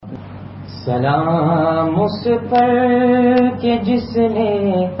सलाम उस पर के जिसने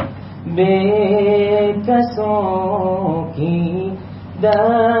बेकसों की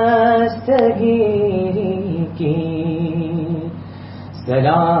दस्तगीरी की।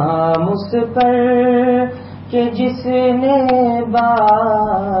 सलाम उस पर के जिसने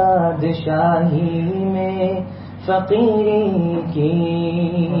बादशाही में फकीरी की।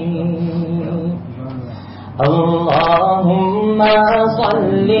 अल्लाहुम्मा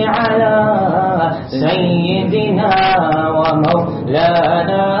सल्लि अला सय्यिदिना व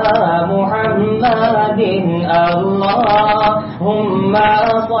मौलाना मुहम्मदिन। अल्लाहुम्मा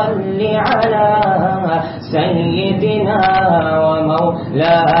सल्लि अला सय्यिदिना व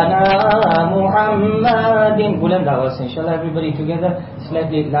मौलाना मुहम्मदिन। बुलंद आवाज से इंशाल्लाह everybody together,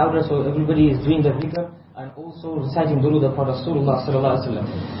 slightly louder so everybody is doing the dhikr and also reciting durood upon Rasulullah sallallahu alaihi wasallam.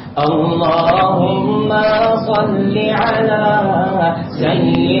 Allahumma salli ala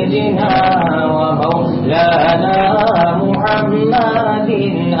sayyidina wa maulana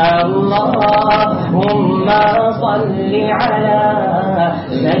Muhammadin. Allahumma salli ala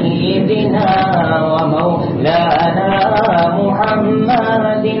sayyidina wa maulana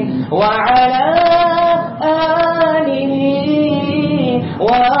Muhammadin wa ala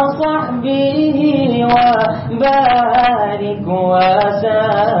وصحبه وبارك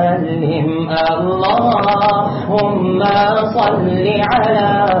وسلم. اللهم صل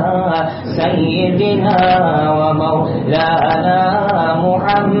على سيدنا ومولانا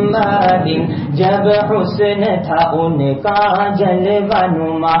محمد. जब हुस्न था उनका जलवा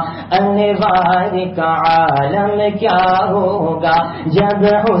नुमा, अनवार का आलम क्या होगा। जब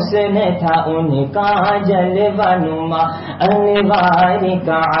हुस्न था उनका जलवा नुमा, अनवार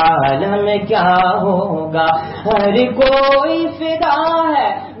का आलम क्या होगा। हर कोई फिदा है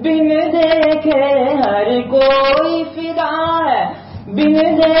बिन देखे, हर कोई फिदा है बिन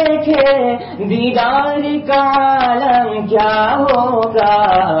देखे, दीदार का आलम क्या होगा।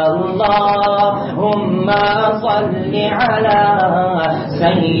 अल्लाहुम्मा सल्लि अला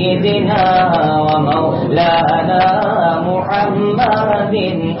सय्यिदिना व मौलाना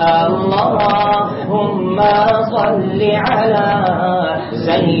मुहम्मदिन। अल्लाहुम्मा सल्लि अला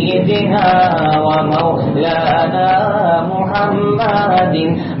सय्यिदिना व मौलाना मुहम्मदिन।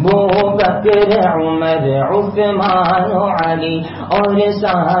 बू बकर उमर उस्मान अली और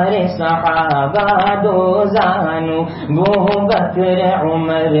सारे सहाबा दो जानू। बू बकर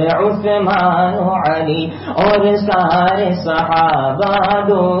उमर उस्मान अली और सारे सहाबा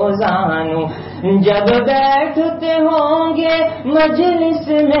दो जानू। जब बैठते होंगे मजलिस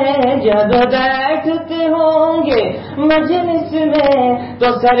में, जब बैठते होंगे मजलिस में, तो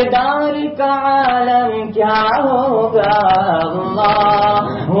सरदार का आलम क्या होगा।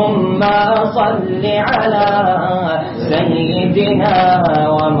 अल्लाहुम्मा सल्लि अला सय्यिदिना व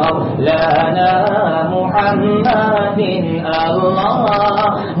मौलाना मुहम्मदिन।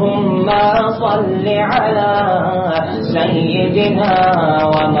 अल्लाहुम्मा सल्लि अला सय्यिदिना व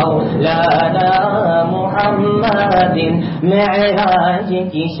मौलाना मुहम्मदिन। मेराज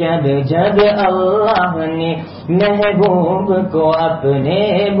की शब जब अल्लाह ने महबूब को अपने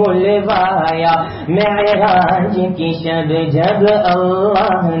बुलवाया, मेराज की शब जब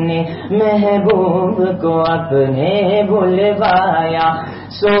अल्लाह ने महबूब को अपने बुलवाया।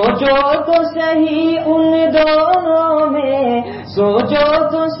 सोचो तो सही उन दोनों में, सोचो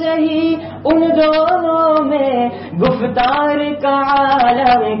तो सही उन दोनों में, गुफ्तार का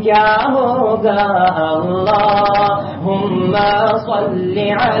आलम क्या होगा। अल्लाहुम्मा सल्लि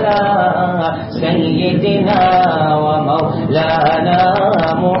अला सय्यिदिना व मौलाना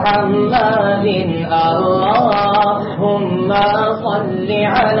मुहम्मदिन। अल्लाहुम्मा सल्लि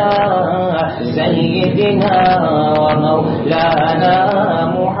अला सय्यिदिना व मौलाना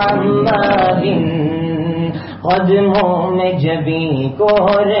मुहम्मदिन। कदमों में जबी को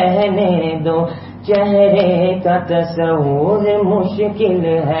रहने दो, चेहरे का तस्वुर मुश्किल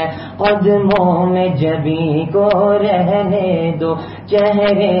है। कदमों में जबी को रहने दो,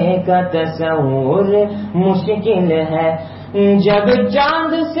 चेहरे का तस्वुर मुश्किल है। जब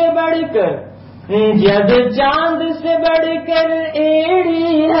चांद से बढ़कर, जब चांद से बढ़कर एड़ी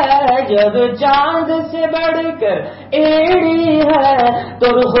है, जब चांद से बढ़कर एड़ी है, तो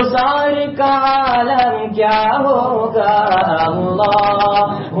रुखसार का आलम क्या होगा।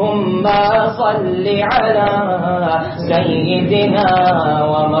 अल्लाहुम्मा सल्लि अला सय्यिदिना व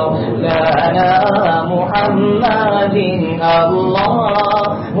मौलाना मुहम्मदिन।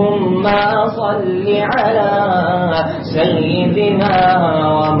 अल्लाहुम्मा सल्लि अला सय्यिदिना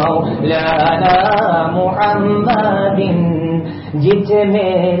व मौलाना मुहम्मदिन। जिथे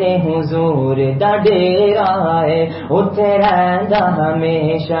मेरे हुजूर दा डेरा है उथे रहंदा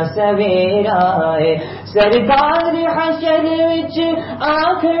हमेशा सवेरा है सरकार हशर विच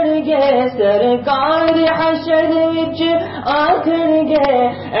आखणगे सरकार हशर विच आखणगे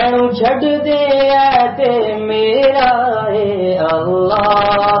एनु छड़ दे ते मेरा है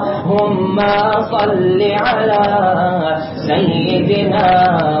अल्लाहुम्मा सल्ली अला सय्यिदिना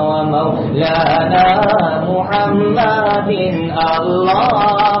व मौलाना मुहम्मदिन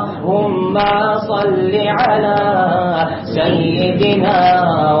अल्लाहुम्मा सल्ली अला सय्यिदिना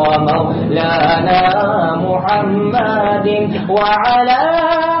व मौलाना मुहम्मदिन व अला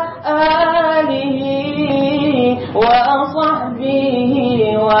आलिहि व सहबिहि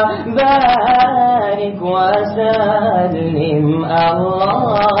व बारिक व सल्लिम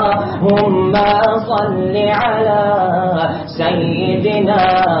अल्लाहुम्मा सल्ली अला सय्यिदिना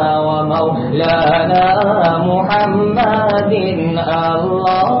व मौलाना मुहम्मदिन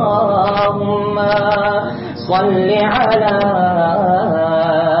अल्लाहुम्मा सल्ली अला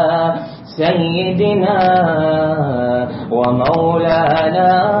सय्यिदिना व मौलाना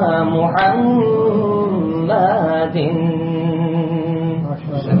मुहम्मदिन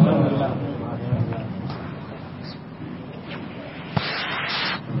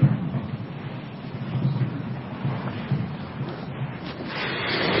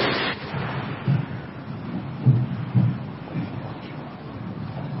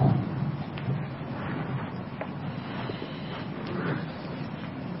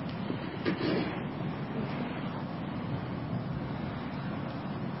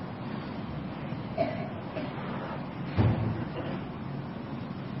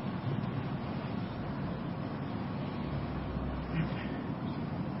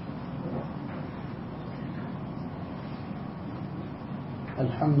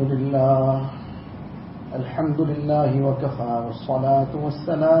الحمد لله وكفى والصلاة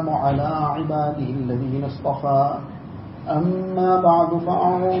والسلام على عباده الذين اصطفى أما بعد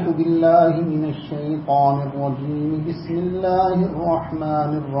فأعوذ بالله من الشيطان الرجيم بسم الله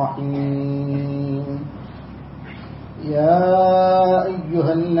الرحمن الرحيم يا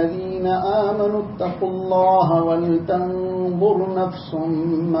أيها الذين آمنوا اتقوا الله ولتنظر نفس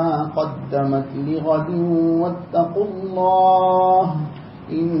ما قدمت لغد واتقوا الله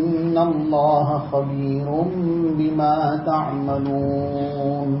إن الله خبير بما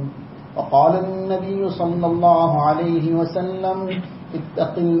تعملون وقال النبي صلى الله عليه وسلم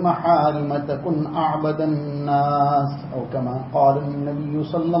اتق المحارم تكن أعبد الناس أو كما قال النبي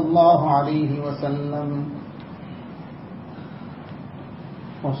صلى الله عليه وسلم.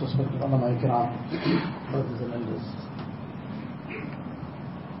 Most respected ulama kiram, brothers and elders.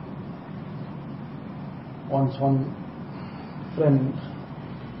 Once one friend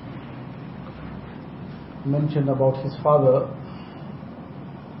mentioned about his father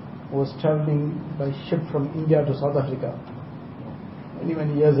who was traveling by ship from India to South Africa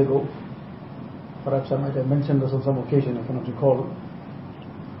many years ago. Perhaps I might have mentioned this on some occasion, I cannot recall.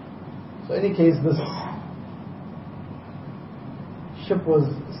 So in any case, this ship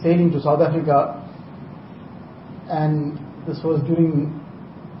was sailing to South Africa, and this was during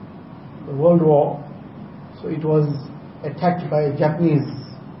the World War, so it was attacked by a Japanese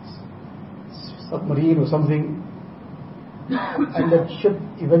submarine or something, and that ship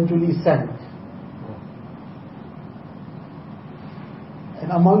eventually sank.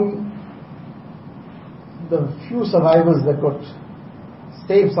 And among the few survivors that got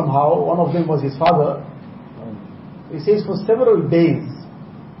saved somehow, one of them was his father. He says for several days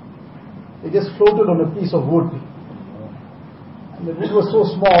they just floated on a piece of wood, and the wood was so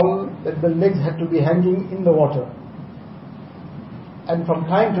small that the legs had to be hanging in the water. And from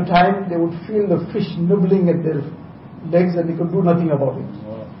time to time they would feel the fish nibbling at their legs, and they could do nothing about it.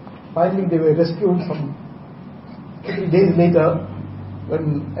 Finally they were rescued some 3 days later,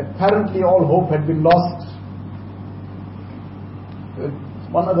 when apparently all hope had been lost.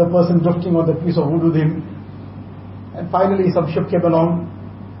 One other person drifting on that piece of wood with him, and finally some ship came along.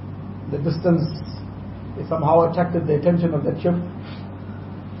 The distance, they somehow attracted the attention of that ship,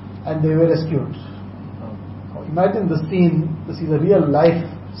 and they were rescued. Imagine the scene. This is a real life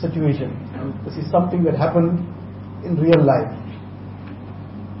situation. This is something that happened in real life.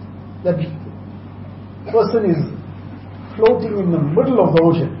 That person is floating in the middle of the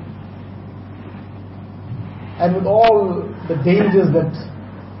ocean, and with all the dangers that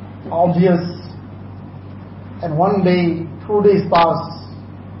are obvious, and one day, 2 days pass,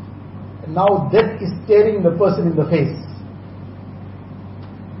 and now death is staring the person in the face.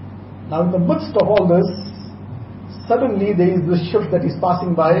 Now in the midst of all this, suddenly there is this ship that is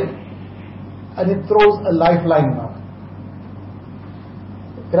passing by, and it throws a lifeline now.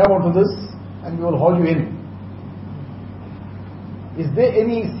 grab onto this and we will haul you in. Is there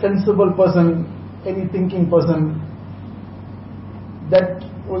any sensible person, any thinking person that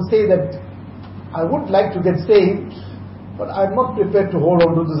will say that I would like to get saved, but I'm not prepared to hold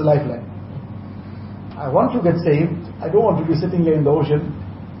on to this lifeline? I want to get saved, I don't want to be sitting here in the ocean,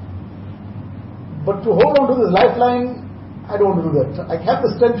 but to hold on to this lifeline, I don't want to do that. I have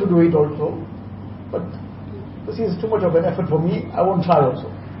the strength to do it also, but this is too much of an effort for me, I won't try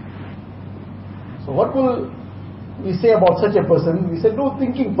also. So what will we say about such a person? We say no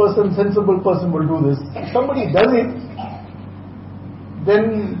thinking person, sensible person will do this. If somebody does it,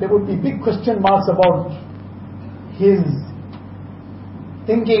 then there would be big question marks about his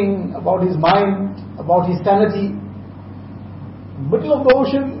thinking, about his mind, about his sanity. Middle of the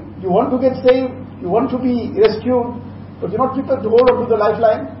ocean, you want to get saved, you want to be rescued, but you're not prepared to hold on to the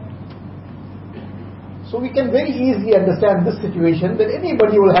lifeline. So we can very easily understand this situation, that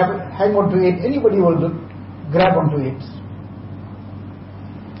anybody will hang on to it, anybody will grab onto it.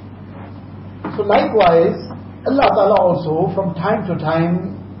 So likewise, Allah Ta'ala also from time to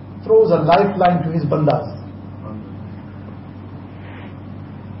time throws a lifeline to His bandas.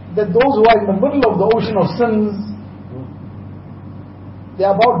 That those who are in the middle of the ocean of sins, they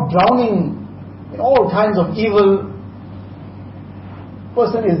are about drowning in all kinds of evil.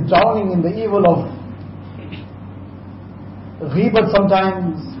 Person is drowning in the evil of ghibat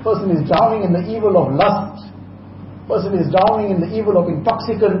sometimes, person is drowning in the evil of lust, person is drowning in the evil of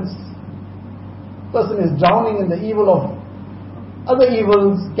intoxicants, person is drowning in the evil of other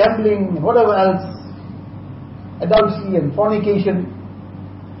evils, gambling and whatever else, adultery and fornication.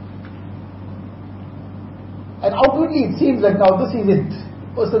 And outwardly it seems like now this is it.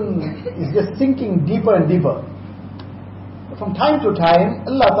 Person is just sinking deeper and deeper. But from time to time,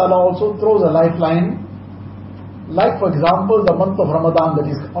 Allah Ta'ala also throws a lifeline. Like for example, the month of Ramadan that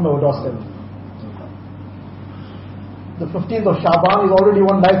is on our doorstep. The 15th of Shaban is already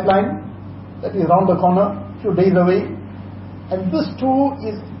one lifeline. That is around the corner, few days away. And this too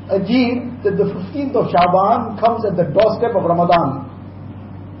is ajib that the 15th of Shaban comes at the doorstep of Ramadan.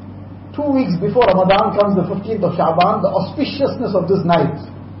 2 weeks before Ramadan comes the 15th of Shaban, the auspiciousness of this night.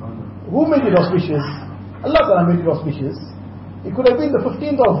 Who made it auspicious? Allah Ta'ala made it auspicious. It could have been the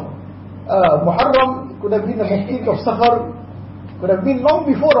 15th of Muharram, it could have been the 15th of Safar, it could have been long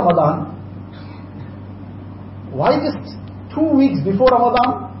before Ramadan. Why just 2 weeks before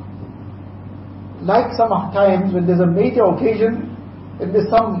Ramadan? Like some times when there's a major occasion, when there's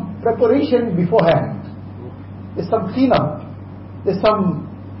some preparation beforehand, there's some cleanup, there's some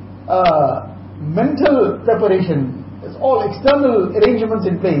mental preparation, there's all external arrangements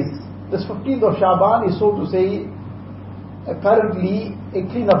in place. This 15th of Shaban is, so to say, apparently a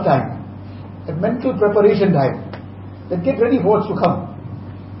cleanup time, a mental preparation time. Then get ready for what's to come.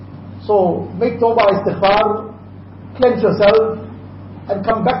 So make tawbah, istighfar, cleanse yourself and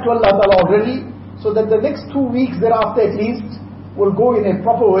come back to Allah Ta'ala already, so that the next 2 weeks thereafter at least will go in a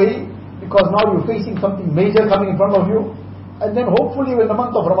proper way, because now you're facing something major coming in front of you. And then hopefully when the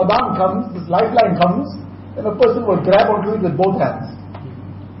month of Ramadan comes, this lifeline comes, then a person will grab onto it with both hands.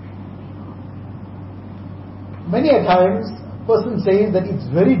 Many a times, a person says that it's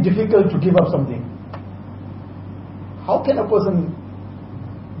very difficult to give up something. How can a person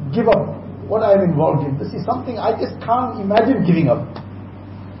give up what I am involved in? This is something I just can't imagine giving up.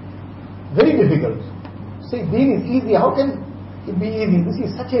 Very difficult. Say deen is easy, how can it be easy? This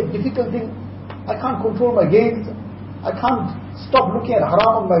is such a difficult thing. I can't control my gaze. I can't stop looking at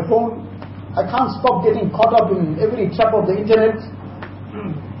haram on my phone. I can't stop getting caught up in every trap of the internet.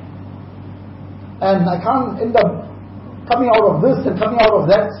 And I can't end up coming out of this and coming out of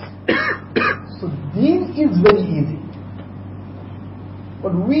that. So deen is very easy.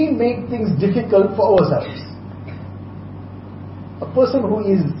 But we make things difficult for ourselves. A person who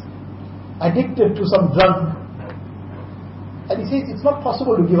is addicted to some drug, and he says it's not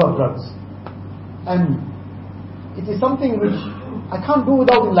possible to give up drugs, and it is something which I can't do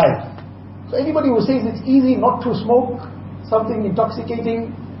without in life. So anybody who says it's easy not to smoke something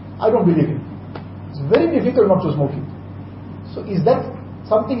intoxicating, I don't believe it. It's very difficult not to smoke it. So is that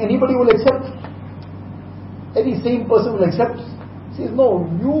something anybody will accept? Any sane person will accept? He says, no,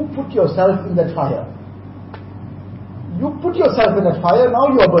 you put yourself in that fire. You put yourself in that fire,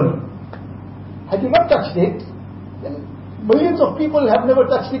 now you are burning. Had you not touched it, then millions of people have never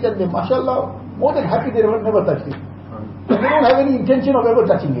touched it, and they, mashallah, more than happy they never touched it. And they don't have any intention of ever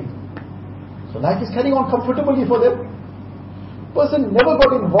touching it. So life is carrying on comfortably for them. Person never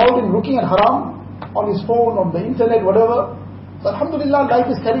got involved in looking at haram on his phone, on the internet, whatever. So alhamdulillah,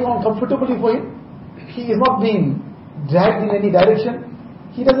 life is carrying on comfortably for him. He is not being dragged in any direction.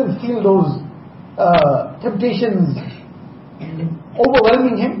 he doesn't feel those temptations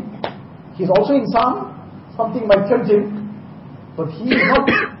overwhelming him. He's also insan, something might tempt him, but he is not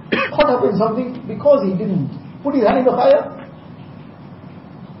caught up in something because he didn't put his hand in the fire.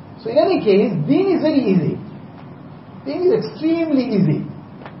 So in any case, deen is very easy. Deen is extremely easy.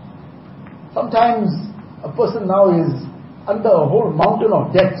 Sometimes a person now is under a whole mountain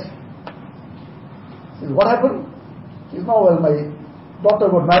of debt. Says, what happened? He's now, well, my daughter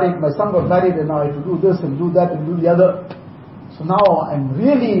got married, my son got married, and now I have to do this and do that and do the other. So now I'm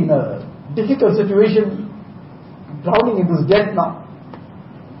really in a difficult situation, drowning in this debt now.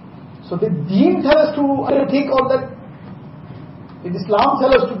 So did Deen tell us to undertake all that? Did Islam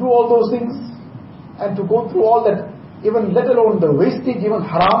tell us to do all those things and to go through all that, even let alone the wastage, even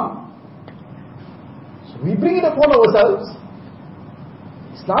haram? So we bring it upon ourselves.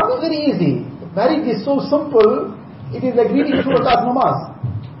 Islam is very easy. Marriage is so simple, it is like reading 2 rakat namaz.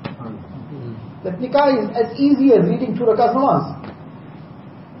 That nikah is as easy as reading 2 rakat namaz.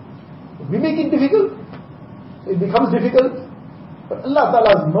 We make it difficult, it becomes difficult. But Allah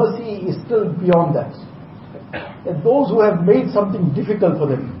Ta'ala's mercy is still beyond that. That those who have made something difficult for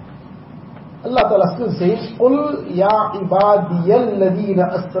them, Allah Ta'ala still says, قُلْ يَا عِبَادِيَ الَّذِينَ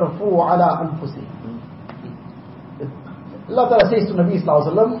أَسْرَفُوا عَلَىٰ أَنفُسِهِمْ. Allah Ta'ala says to Nabi Sallallahu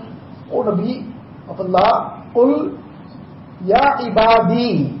Alaihi Wasallam, O Nabi of Allah, قُلْ يَا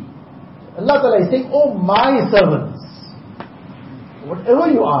عِبَادِي. Allah Ta'ala is saying, O my servants,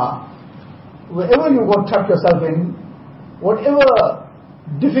 whatever you are, wherever you got trapped yourself in, whatever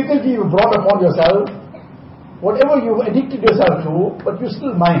difficulty you brought upon yourself, whatever you've addicted yourself to, but you're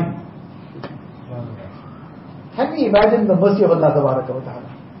still mine. Can we imagine the mercy of Allah Ta'ala?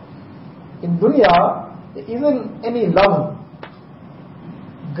 In dunya, there isn't any love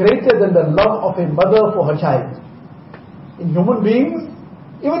greater than the love of a mother for her child. In human beings,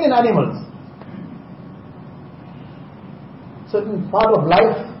 even in animals. Certain part of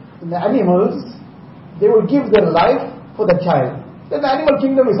life in the animals, they will give their life for the child. Then the animal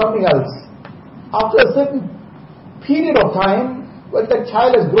kingdom is something else. After a certain period of time, when the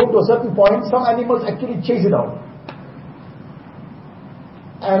child has grown to a certain point, some animals actually chase it out.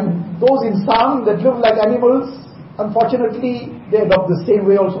 And those insan that live like animals, unfortunately, they adopt the same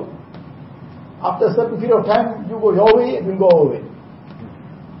way also. After a certain period of time, you go your way, and we'll go our way.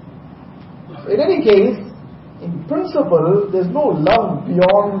 In any case, in principle, there's no love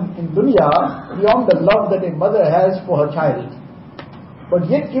beyond, in dunya, beyond the love that a mother has for her child. But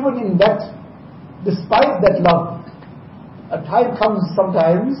yet, even in that, despite that love, a time comes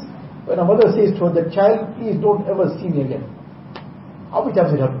sometimes when a mother says to her, the child, please don't ever see me again. How many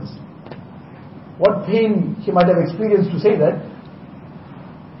times it happens? What pain she might have experienced to say that.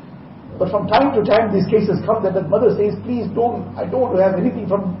 But from time to time these cases come that the mother says, please don't, I don't want to have anything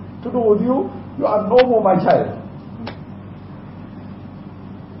to do with you. You are no more my child.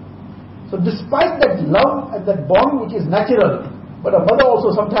 So despite that love and that bond which is natural, but a mother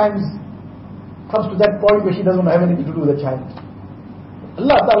also sometimes comes to that point where she doesn't have anything to do with the child.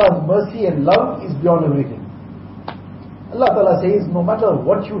 Allah Ta'ala's mercy and love is beyond everything. Allah Ta'ala says, no matter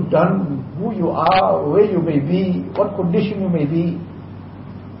what you've done, who you are, where you may be, what condition you may be,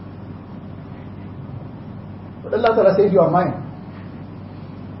 but Allah Ta'ala says, you are mine.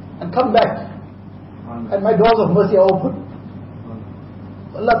 And come back. And my doors of mercy are open.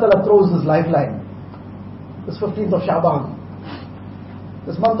 Allah Ta'ala throws this lifeline. This 15th of Shaban.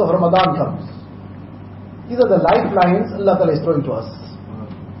 This month of Ramadan comes. These are the lifelines Allah Ta'ala is throwing to us.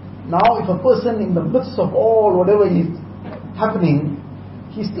 Now if a person in the midst of all whatever is happening,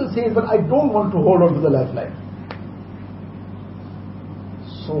 he still says, but I don't want to hold on to the lifeline.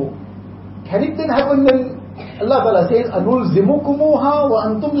 So, can it then happen then? Allah Ta'ala says, أَنُلْزِمُكُمُوهَا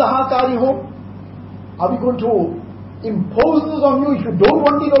وَأَنْتُمْ لَهَا كَارِهُونَ. Are we going to impose this on you if you don't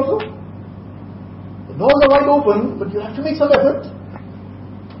want it also? The doors are wide open, but you have to make some effort.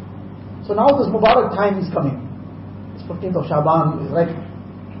 So now this Mubarak time is coming. It's 15th of Shaban, is right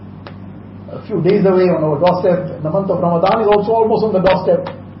a few days away on our doorstep. The month of Ramadan is also almost on the doorstep.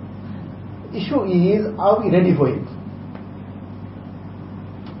 The issue is, are we ready for it?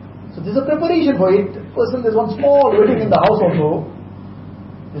 So there's a preparation for it. Person, there's one small wedding in the house also.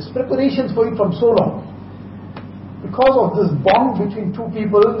 There's preparations for it from so long. Because of this bond between two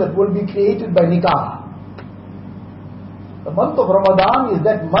people that will be created by nikah. The month of Ramadan is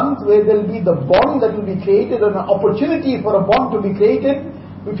that month where there will be the bond that will be created, and an opportunity for a bond to be created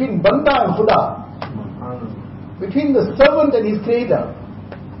between Banda and Khuda, between the servant and his creator.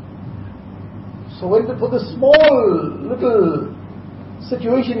 So when for the small little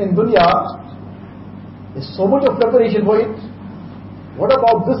situation in dunya, there's so much of preparation for it. What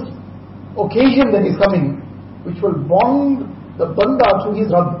about this occasion that is coming, which will bond the banda to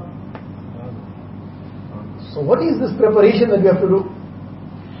his Rabb? So what is this preparation that we have to do?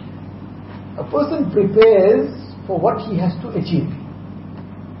 A person prepares for what he has to achieve.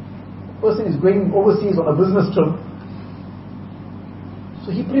 A person is going overseas on a business trip,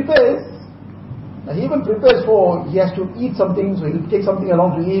 so he prepares. Now he even prepares for, he has to eat something, so he'll take something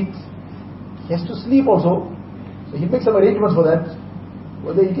along to eat. He has to sleep also, so he'll make some arrangements for that,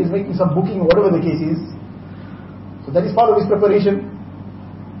 whether he is making some booking or whatever the case is. So that is part of his preparation.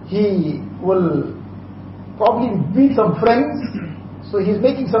 He will probably meet some friends, so he's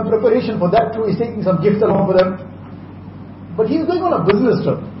making some preparation for that too. He's taking some gifts along for them. But he's going on a business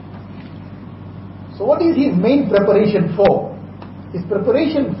trip. So what is his main preparation for? His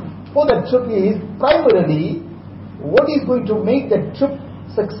preparation for that trip is primarily what is going to make that trip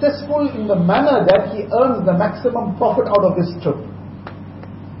successful in the manner that he earns the maximum profit out of this trip.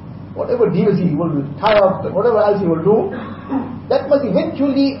 Whatever deals he will tie up, whatever else he will do, that must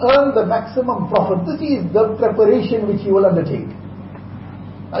eventually earn the maximum profit. This is the preparation which he will undertake.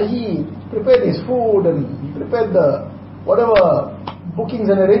 He prepared his food and he prepared the whatever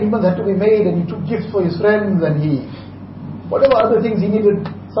bookings and arrangements had to be made, and he took gifts for his friends, and he whatever other things he needed,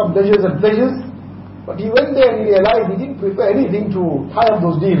 some leisures and pleasures. But he went there and he realized he didn't prepare anything to tie up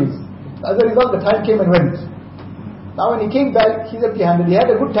those deals. As a result, the time came and went. Now when he came back, he's empty-handed. He had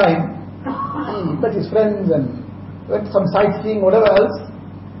a good time. He met his friends and went some sightseeing, whatever else.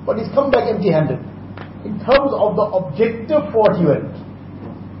 But he's come back empty-handed in terms of the objective for what he went.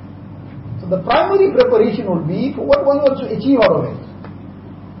 So the primary preparation would be for what one wants to achieve out of it.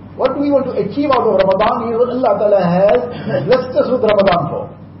 What do we want to achieve out of Ramadan is what Allah Ta'ala has blessed us with Ramadan for.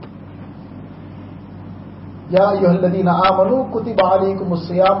 يا أيها الذين آمنوا كتب عليكم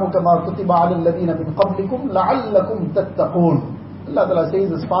الصيام كما كتب على الذين من قبلكم لعلكم تتقون. Allah Ta'ala says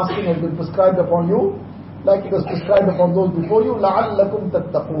this fasting has been prescribed upon you like it was prescribed upon those before you. لعلكم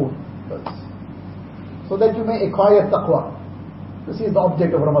تتقون. So that you may acquire taqwa. This is the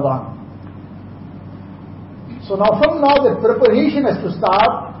object of Ramadan. So now from now the preparation has to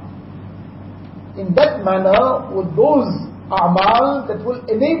start in that manner with those a'mal that will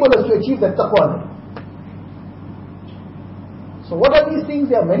enable us to achieve that taqwa. So what are these things?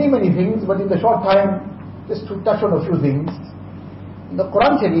 There are many things, but in the short time, just to touch on a few things. In the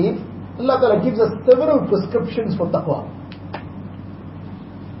Quran Sharif, Allah Ta'ala gives us several prescriptions for taqwa.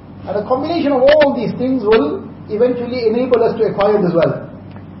 And a combination of all these things will eventually enable us to acquire this wealth.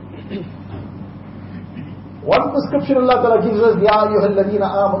 One prescription Allah Ta'ala gives us, يَا أَيُّهَا الَّذِينَ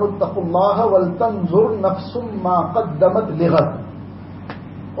آمَنُوا اتَّقُوا اللَّهَ وَلْتَنْظُرْ نَفْسٌ مَا قَدَّمَتْ لِغَدٍ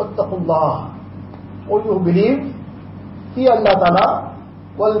وَاتَّقُوا اللَّهَ. All you who believe, fear Allah Ta'ala,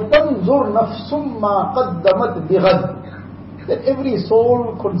 وَلْتَنْظُرْ نَفْسٌ مَا قَدَّمَتْ لِغَدٍ. That every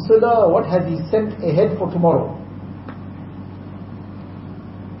soul consider what has he sent ahead for tomorrow.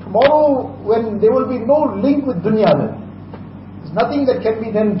 Tomorrow when there will be no link with dunya then. There's nothing that can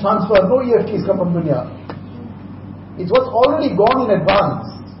be then transferred, no EFTs come from dunya. It's what's already gone in advance.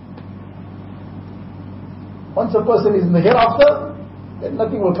 Once a person is in the hereafter, then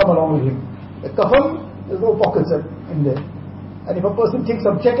nothing will come along with him. The kafan, there's no pockets in there. And if a person takes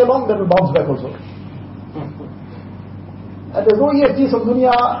some check along, that will bounce back also. And there's no EFTs from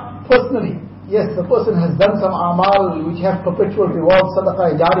dunya personally. Yes, the person has done some amal which have perpetual rewards,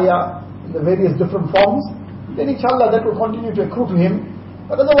 sadaqah, jariyah, in the various different forms, then inshallah that will continue to accrue to him.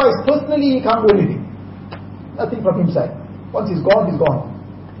 But otherwise, personally, he can't do anything. Nothing from himself. Once he's gone, he's gone.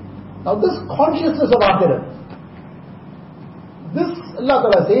 Now this consciousness of akhirat, this Allah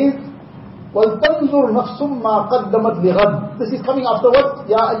Ta'ala says, وَلْتَنْظُرْ نَفْسٌ مَا قَدَّمَتْ لِغَدٍ. This is coming after what?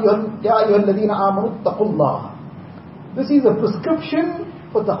 يَا أَيُّهَا الَّذِينَ آمَنُوا اتَّقُوا اللَّهَ. This is a prescription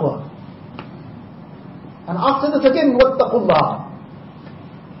for taqwa. And after this again, وَاتَّقُوا اللَّهَ.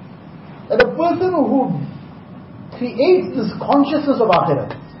 That a person who creates this consciousness of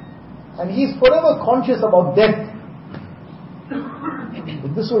akhirat, and he is forever conscious about death,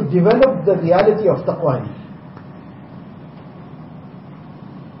 this will develop the reality of taqwa.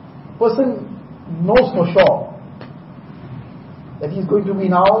 Person knows for sure that he is going to be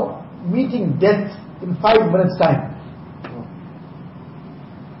now meeting death in 5 minutes time.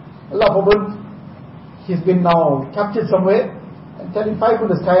 Allah forbid, he's been now captured somewhere, and tell in 5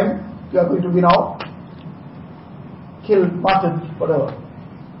 minutes time, you are going to be now killed, martyred, whatever.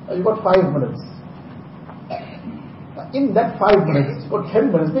 Now you got 5 minutes. Now in that 5 minutes, you got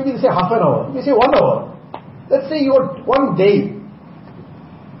 10 minutes, maybe they say half an hour, maybe say 1 hour. Let's say you got 1 day.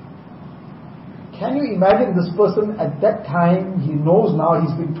 Can you imagine this person at that time, he knows now,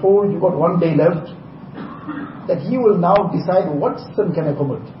 he's been told you got 1 day left, that he will now decide what sin can I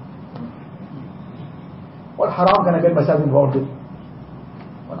commit. What haram can I get myself involved in?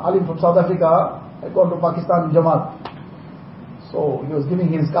 One alim from South Africa had gone to Pakistan Jamaat. So he was giving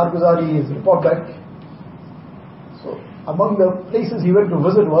his karguzari, his report back. So among the places he went to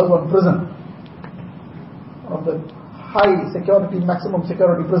visit was one prison. One of the high security, maximum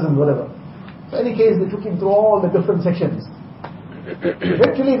security prisons, whatever. So in any case, they took him through all the different sections.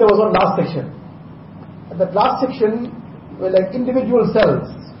 Eventually there was one last section. And that last section were like individual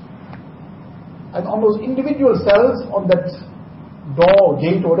cells. And on those individual cells, on that door,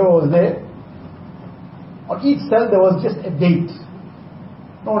 gate, whatever was there, on each cell there was just a date.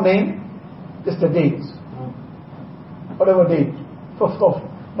 No name, just a date. Whatever date, 5th of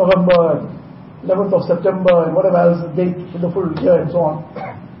November, 11th of September, and whatever else date in the full year and so on.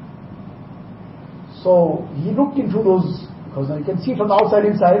 So he looked into those, because you can see from the outside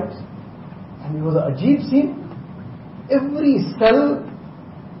inside, and it was an ajib scene. Every cell,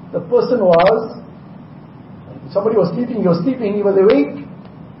 the person was, somebody was sleeping, he was awake,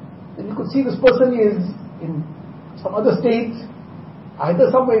 then you could see this person is in some other state, either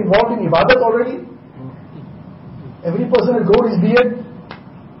somewhere involved in ibadat already. Every person had grown his beard.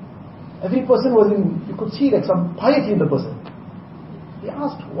 Every person was in, you could see like some piety in the person. He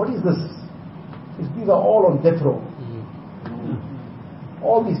asked, what is this? These are all on death row.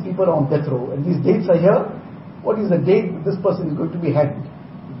 All these people are on death row, and these dates are here. What is the date that this person is going to be hanged?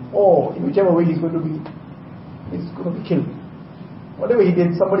 Or in whichever way he's going to be killed. Whatever he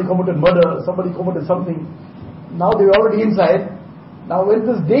did, somebody committed murder, somebody committed something. Now they were already inside. Now when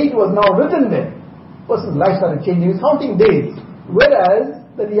this date was now written there, person's life started changing. He's counting days. Whereas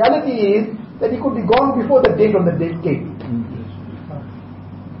the reality is that he could be gone before the date on the date came.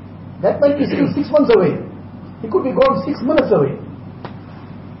 That might be still 6 months away. He could be gone 6 minutes away.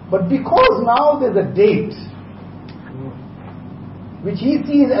 But because now there's a date which he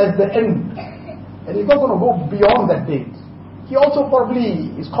sees as the end, and he's not going to go beyond that date. He also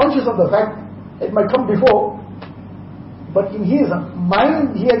probably is conscious of the fact that it might come before, but in his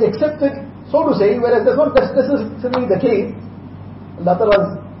mind he has accepted, so to say, whereas that's not necessarily the case. Allah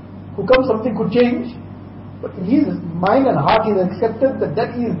Ta'ala's hukam, something could change, but in his mind and heart he has accepted that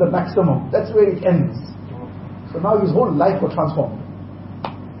that is the maximum, that's where it ends. So now his whole life was transformed.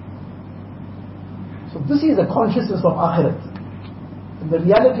 So this is a consciousness of akhirat, and the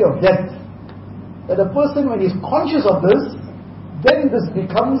reality of death, that a person when he is conscious of this, then this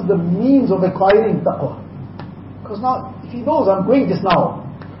becomes the means of acquiring taqwa. Because now, if he knows I'm going just now,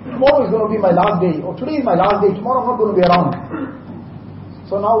 tomorrow is going to be my last day, or today is my last day, tomorrow I'm not going to be around.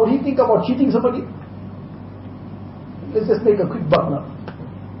 So now would he think about cheating somebody? Let's just make a quick buck now.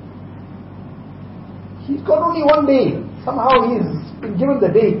 He's got only one day. Somehow he's been given the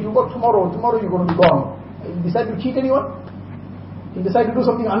date. You got tomorrow you're going to be gone. He'll decide to cheat anyone? He'll decide to do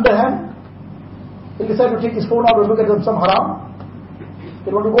something underhand? He'll decide to take his phone out and look at some haram?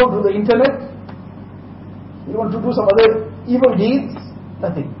 He'll want to go to the internet? He'll want to do some other evil deeds?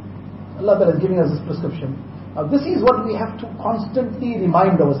 Nothing. Allah Ta'ala is giving us this prescription. Now this is what we have to constantly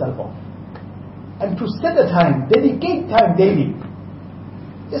remind ourselves of. And to set a time, dedicate time daily.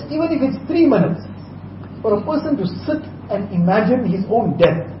 Just even if it's 3 minutes, for a person to sit and imagine his own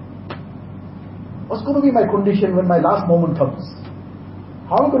death. What's going to be my condition when my last moment comes?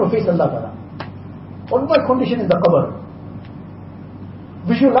 How am I going to face Allah Ta'ala? What is my condition in the qabr?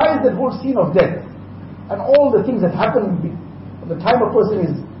 Visualize that whole scene of death and all the things that happen from the time a person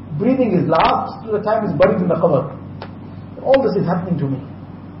is breathing his last to the time he's buried in the qabr. All this is happening to me.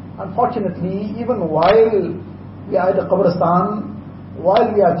 Unfortunately, even while we are at the qabristan, while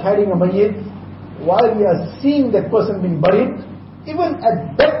we are carrying a mayyit, while we are seeing that person being buried, even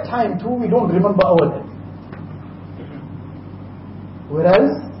at that time too, we don't remember our death.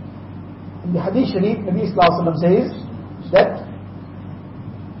 Whereas, in the Hadith Sharif, Nabi Sallallahu Alaihi Wasallam says that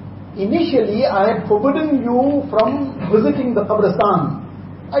initially I had forbidden you from visiting the qabristan,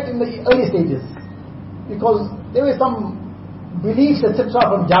 right in the early stages, because there were some beliefs etc.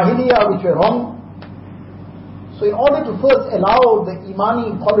 from Jahiliyyah which were wrong. So in order to first allow the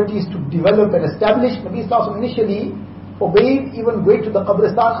imani qualities to develop and establish, Nabi Sallallahu Alaihi Wasallam initially forbade even going to the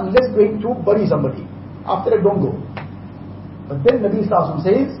qabristan unless going to bury somebody. After that, don't go. But then Nabi Sallallahu Alaihi Wasallam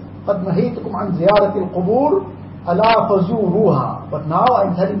says, قَدْ نَهَيْتُكُمْ عَنْ زِيَارَةِ الْقُبُورِ أَلَا فَزُورُوهَا. But now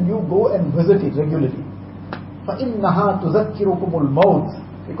I'm telling you, go and visit it regularly. فَإِنَّهَا تُذَكِّرُكُمُ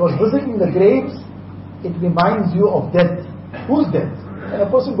الْمَوْتِ. Because visiting the graves, it reminds you of death. Whose death? When a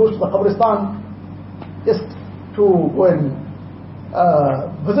person goes to the qabristan just to go and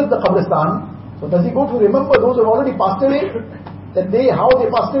visit the qabristan, so does he go to remember those who have already passed away? That how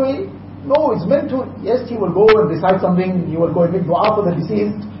they passed away? No, it's meant to, yes, he will go and recite something, he will go and make dua for the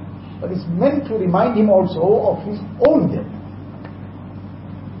deceased, but it's meant to remind him also of his own death.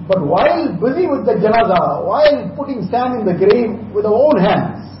 But while busy with the janaza, while putting sand in the grave with our own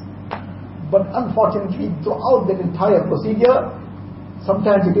hands, but unfortunately throughout that entire procedure,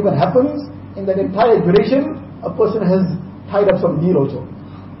 sometimes it even happens, in that entire duration, a person has tied up some deal also.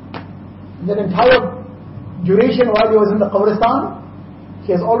 In that entire duration while he was in the Qabristan,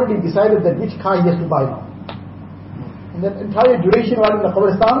 he has already decided that which car he has to buy now. In that entire duration while in the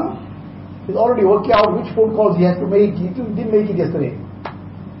Qabristan, he's already working out which phone calls he has to make. He didn't make it yesterday.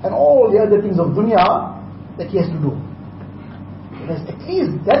 And all the other things of dunya that he has to do. Because at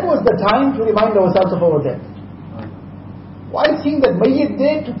least that was the time to remind ourselves of our death. While seeing that mayyit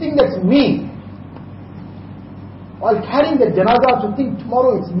there, to think that's me. While carrying the janazah, to think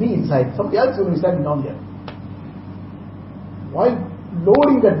tomorrow it's me inside. Somebody else will be standing down there. While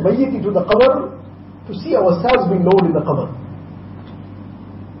loading that mayyit into the qabr, to see ourselves being loaded in the qabr.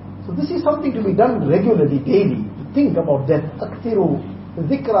 So this is something to be done regularly, daily, to think about death. أكثروا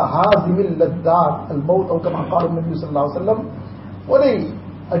ذكر هازم اللذات الموت أو كما قال النبي صلى الله عليه وسلم. What a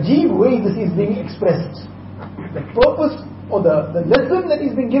ajib way this is being expressed. The purpose or the lesson that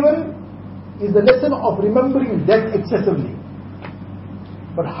is being given is the lesson of remembering death excessively.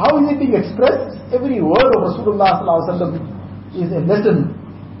 But how is it being expressed? Every word of Rasulullah sallallahu alaihi wasallam is a lesson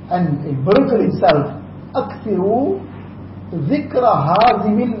and a miracle itself. أكثروا ذكر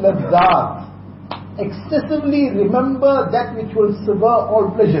هازم اللذات. Excessively remember that which will sever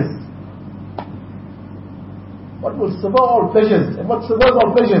all pleasures. What will sever all pleasures and what severs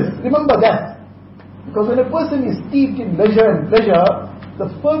all pleasures? Remember that. Because when a person is steeped in leisure and pleasure,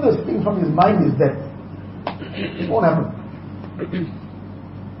 the furthest thing from his mind is death. It won't happen.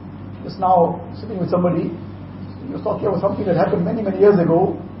 Just now, sitting with somebody, he was talking about something that happened many, many years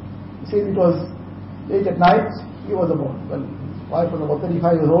ago. He says it was late at night. He was about, well, his wife was about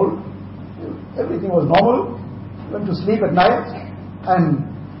 35 years old. Everything was normal. He went to sleep at night, and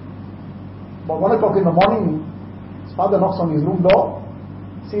about 1 o'clock in the morning, his father knocks on his room door,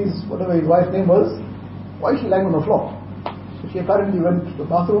 sees whatever his wife's name was. Why is she lying on the floor? So she apparently went to the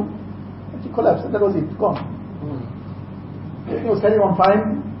bathroom, and she collapsed, and that was it, gone. Everything was carrying on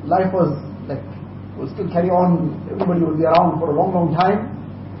fine. Life was still carry on. Everybody would be around for a long, long time.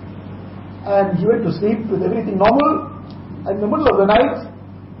 And he went to sleep with everything normal. And in the middle of the night,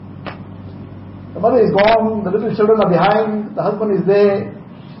 the mother is gone, the little children are behind, the husband is there,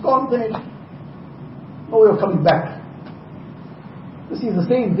 she's gone, finished. No way of coming back. This is the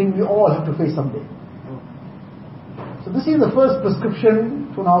same thing we all have to face someday. So this is the first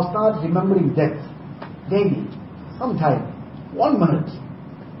prescription to now start remembering death. Daily, sometime, 1 minute.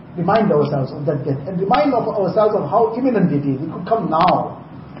 Remind ourselves of that death. And remind of ourselves of how imminent it is. It could come now.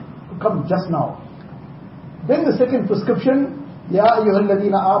 It could come just now. Then the second prescription, يَا أَيُّهَا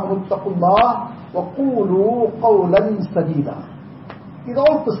الَّذِينَ آمَنُوا اتَّقُوا اللَّهَ وَقُولُوا قَوْلًا سَدِيدًا. These are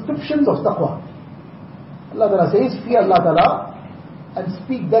all prescriptions of taqwa. Allah Ta'ala says, fear Allah Ta'ala and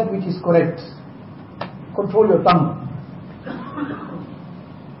speak that which is correct. Control your tongue.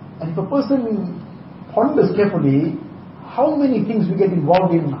 And if a person ponders carefully how many things we get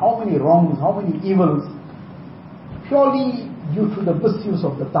involved in, how many wrongs, how many evils, purely due to the misuse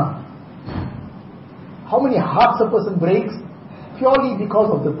of the tongue. How many hearts a person breaks, purely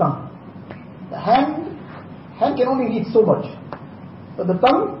because of the tongue. The hand can only reach so much. But the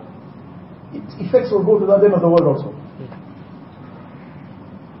tongue, its effects will go to the other end of the world also.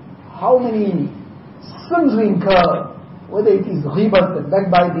 How many sins we incur, whether it is ghibat and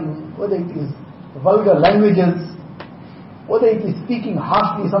backbiting, whether it is vulgar languages, whether it is speaking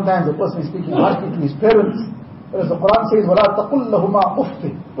harshly. Sometimes a person is speaking harshly to his parents. Whereas the Quran says, وَلَا تَقُلْ لَهُمَا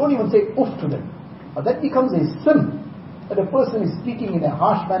أُفٍّ. Don't even say uff to them. But that becomes a sin, that a person is speaking in a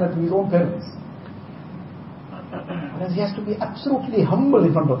harsh manner to his own parents. Whereas he has to be absolutely humble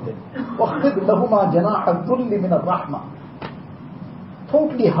in front of them. وَخْفِضْ لَهُمَا جَنَاحَ الذُّلِّ مِنَ الرَّحْمَةِ.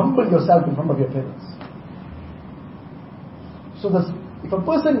 Totally humble yourself in front of your parents. So if a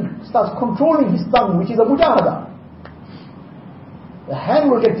person starts controlling his tongue, which is a mujahada, the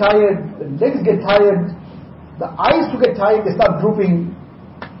hand will get tired, the legs get tired, the eyes to get tired, they start drooping,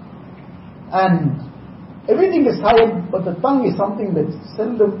 and everything is tired, but the tongue is something that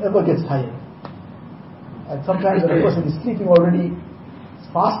seldom ever gets tired. And sometimes when a person is sleeping already, it's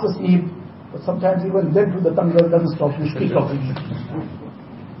fast asleep, but sometimes even then the tongue doesn't stop, you speak of it.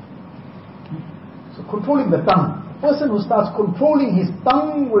 So controlling the tongue. A person who starts controlling his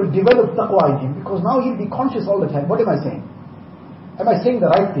tongue will develop taqwa in him, because now he'll be conscious all the time. What am I saying? Am I saying the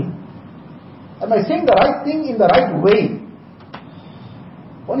right thing? Am I saying the right thing in the right way?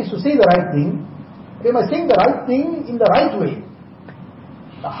 One is to say the right thing, but am I saying the right thing in the right way?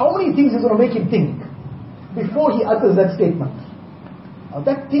 Now, how many things is going to make him think before he utters that statement? Now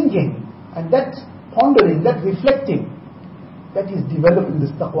that thinking and that pondering, that reflecting, that is developing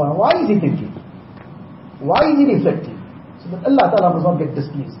this taqwa. Now, why is he thinking? Why is he reflecting? So that Allah Ta'ala does not get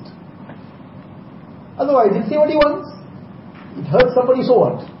displeased. Otherwise, he'll say what he wants. It hurts somebody, so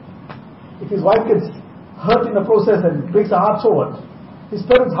what? If his wife gets hurt in the process and breaks her heart, so what? His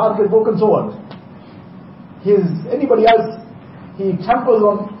parents' heart gets broken, so what? Anybody else, he tramples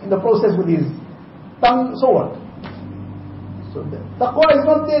on in the process with his tongue, so what? So the taqwa is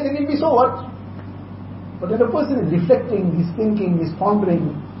not there, then he'll be so what? But when a person is reflecting, he's thinking, he's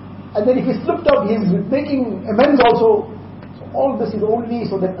pondering, and then if he slipped up, he's making amends also. So all this is only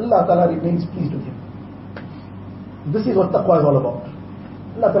so that Allah Ta'ala remains pleased with him. This is what taqwa is all about.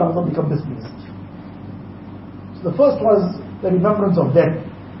 Allah Ta'ala will not become displeased. So the first was the remembrance of death.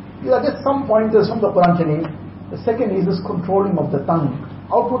 These are just some pointers from the Quran Sharif. The second is this controlling of the tongue.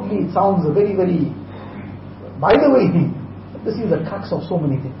 Outwardly it sounds a very, very, by the way thing. But this is the crux of so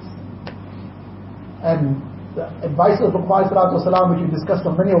many things. And the advices of Prophet ﷺ, which we discussed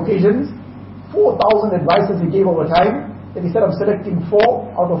on many occasions, 4,000 advices he gave over time. Then he said, I'm selecting 4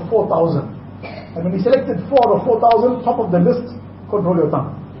 out of 4,000. And when he selected 4 out of 4,000, top of the list, control your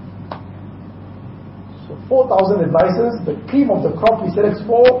tongue. So 4,000 advices, the cream of the crop, he selects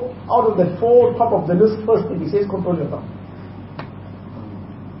 4. Out of that 4, top of the list, first thing he says, control your tongue.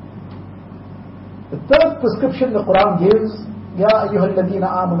 The third prescription the Quran gives, Ya ayyuhalladhina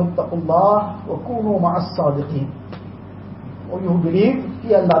amanu attaqullah wa kunu ma'as sadiqeen. O you who believe,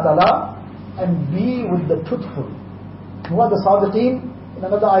 fear Allah Ta'ala and be with the truthful. Who are the sadiqeen? In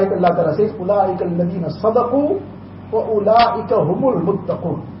another ayat Allah Ta'ala says, Ulaika alladhina sadaqu wa ulaika humul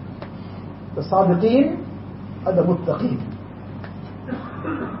muttaqun. The sadiqeen are the muttaqeen.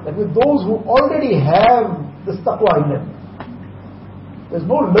 That with those who already have this taqwa in them. There's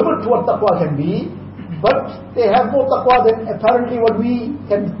no limit to what taqwa can be, but they have more taqwa than apparently what we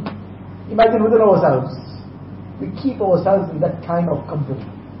can imagine within ourselves. We keep ourselves in that kind of company.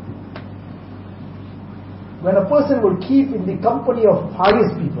 When a person will keep in the company of pious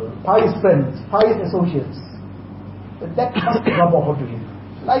people, pious friends, pious associates, then that must rub off onto him.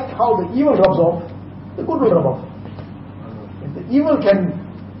 Like how the evil rubs off, the good will rub off. If the evil can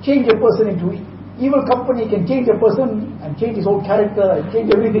change a person into evil company, can change a person and change his whole character and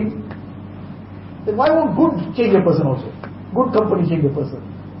change everything, then why won't good change a person also? Good company change a person.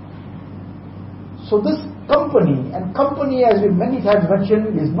 So this company, and company as we many times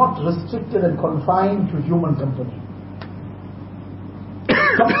mentioned, is not restricted and confined to human company.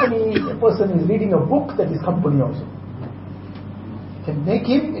 Company, a person is reading a book, that is company also. It can make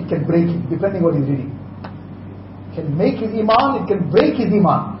him, it can break him, depending what he's reading. It can make his iman, it can break his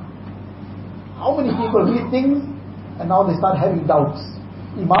iman. How many people read things and now they start having doubts?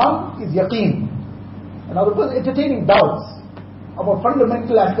 Iman is yaqeen. And now the person entertaining doubts about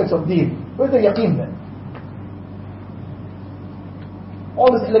fundamental aspects of deen. Where's the yaqeen then? All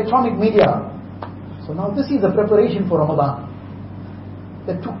this electronic media. So now this is the preparation for Ramadan.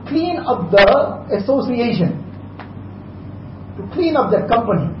 That to clean up the association, to clean up that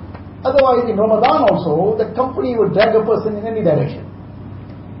company. Otherwise in Ramadan also, that company will drag a person in any direction.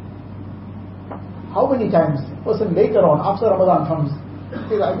 How many times a person later on, after Ramadan comes,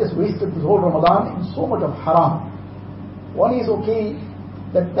 says, I just wasted this whole Ramadan in so much of haram. One is okay,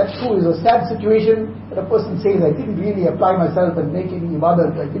 that too is a sad situation, that a person says, I didn't really apply myself and make any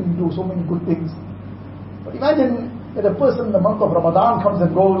ibadat, I didn't do so many good things. But imagine that a person in the month of Ramadan comes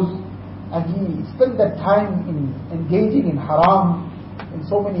and goes, and he spends that time in engaging in haram, in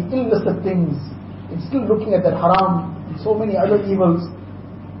so many illicit things, in still looking at that haram, in so many other evils.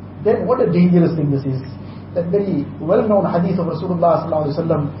 Then what a dangerous thing this is. That very well-known hadith of Rasulullah sallallahu alaihi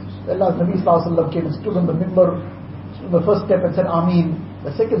wasallam. Allah's Nabi sallallahu alaihi wasallam came and stood on the minbar, the first step and said Ameen,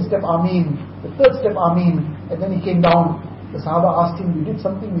 the second step Ameen, the third step Ameen, and then he came down. The Sahaba asked him, you did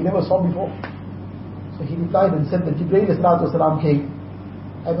something we never saw before. So he replied and said that Jibreel sallallahu alaihi wasallam came,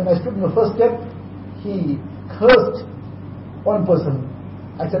 and when I stood in the first step, he cursed one person.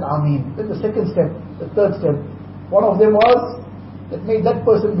 I said Ameen. Then the second step, the third step, one of them was that made that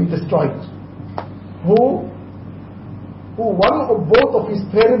person be destroyed. Who one or both of his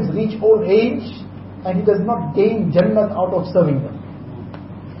parents reach old age and he does not gain Jannah out of serving them.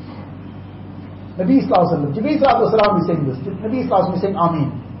 Nabi sallallahu alaihi wasallam, Jibreel sallallahu alaihi wasallam is saying this. Nabi sallallahu alaihi wasallam is saying Ameen.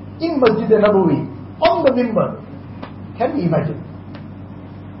 In Masjid Nabawi, on the minbar. Can we imagine?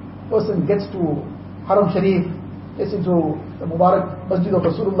 Person gets to Haram Sharif, gets into the Mubarak Masjid of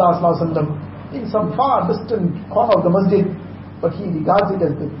Rasulullah sallallahu alaihi wasallam, in some far distant corner of the masjid, but he regards it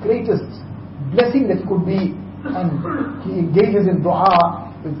as the greatest blessing that could be, and he engages in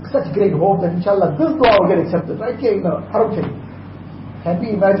dua with such great hope that inshallah this dua will get accepted right here in the Haram Sharif. Can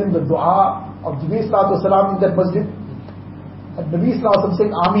we imagine the dua of Nabi Sallallahu Alaihi Wasallam in that masjid? And Nabi Sallallahu Alaihi Wasallam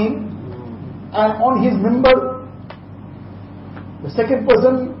saying Ameen, and on his member, the second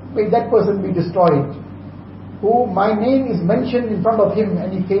person, may that person be destroyed, who my name is mentioned in front of him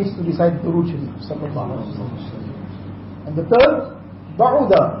and he fails to recite Durood Sharif Sallallahu Alaihi Wasallam. And the third,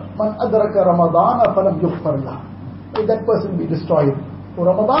 Ba'uda man adraka Ramadana falam yughfar lah. May that person be destroyed. For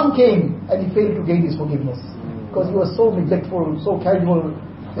Ramadan came and he failed to gain his forgiveness because he was so neglectful, so casual.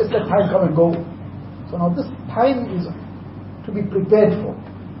 Just let time come and go. So now this time is to be prepared for.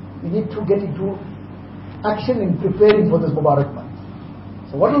 We need to get into action in preparing for this Mubarak month.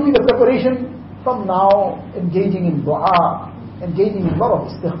 So what will be the preparation? From now, engaging in dua, engaging in a lot of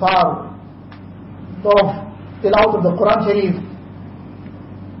istighfar, a lot of tilawat of the Quran Sharif,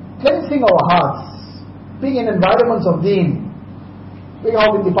 cleansing our hearts, being in environments of deen, being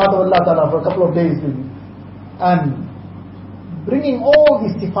out in the path of Allah Ta'ala for a couple of days, and bringing all the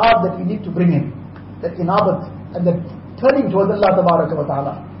istighfar that we need to bring in, that inabat, and that turning towards Allah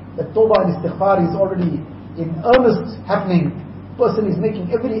Ta'ala, that tawbah and istighfar is already in earnest happening. Person is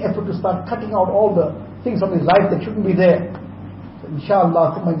making every effort to start cutting out all the things from his life that shouldn't be there. So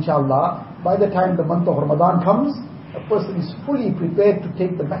inshallah, by the time the month of Ramadan comes, a person is fully prepared to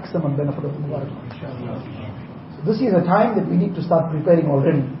take the maximum benefit of the Mubarak. So this is a time that we need to start preparing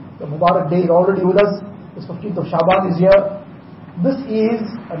already. The Mubarak day is already with us. This 15th of Shaban is here. This is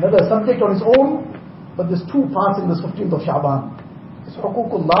another subject on its own, but there's two parts in this 15th of Shaban. It's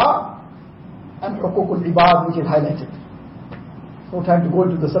Huququllah and Huququl Ibad, which is highlighted. No time to go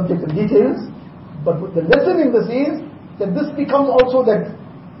into the subject and details, but the lesson in this is that this becomes also that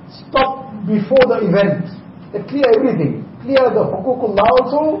stop before the event, that clear everything, clear the Huququllah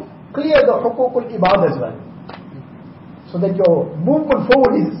also, clear the Huququl Ibad as well, so that your movement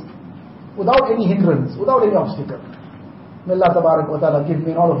forward is without any hindrance, without any obstacle. May Allah Tabarak wa Ta'ala give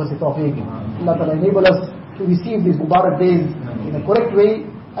me and all of us a tawfiq. Allah Ta'ala enable us to receive these Mubarak days in a correct way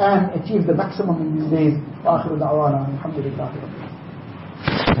and achieve the maximum in these days. Akhiru da'wana, alhamdulillah.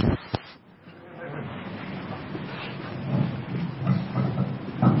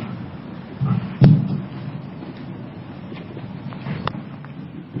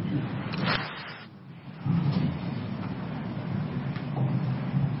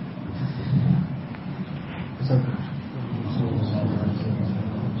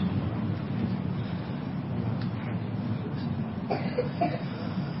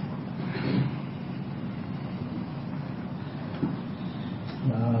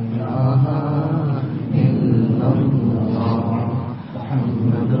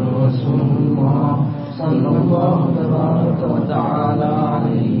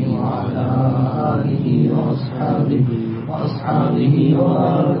 وأصحابه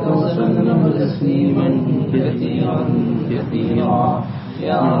وبارك وسلم تسليما كثيرا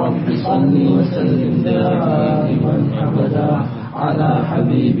يا رب صل وسلم دائما أبدا على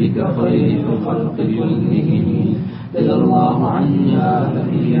حبيبك خير الخلق كلهم. جزا الله عنا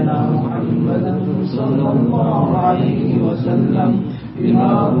نبينا محمدا صلى الله عليه وسلم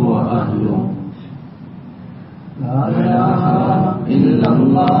بما هو أهله. لا إله إلا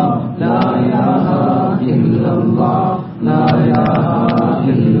الله لا إله إلا الله لا إله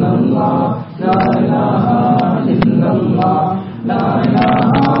إلا الله لا إله إلا الله لا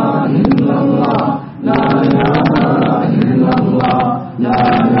إله إلا الله لا إله إلا الله لا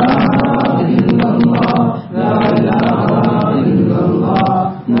إله إلا الله لا إله إلا الله لا إله إلا الله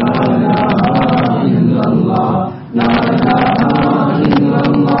لا إله إلا الله لا إله إلا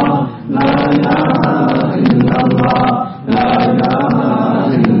الله لا إله إلا الله لا إله إلا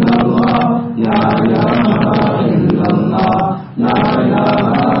الله لا إله إلا الله لا إله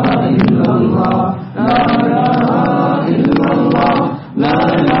إلا الله لا إله إلا الله لا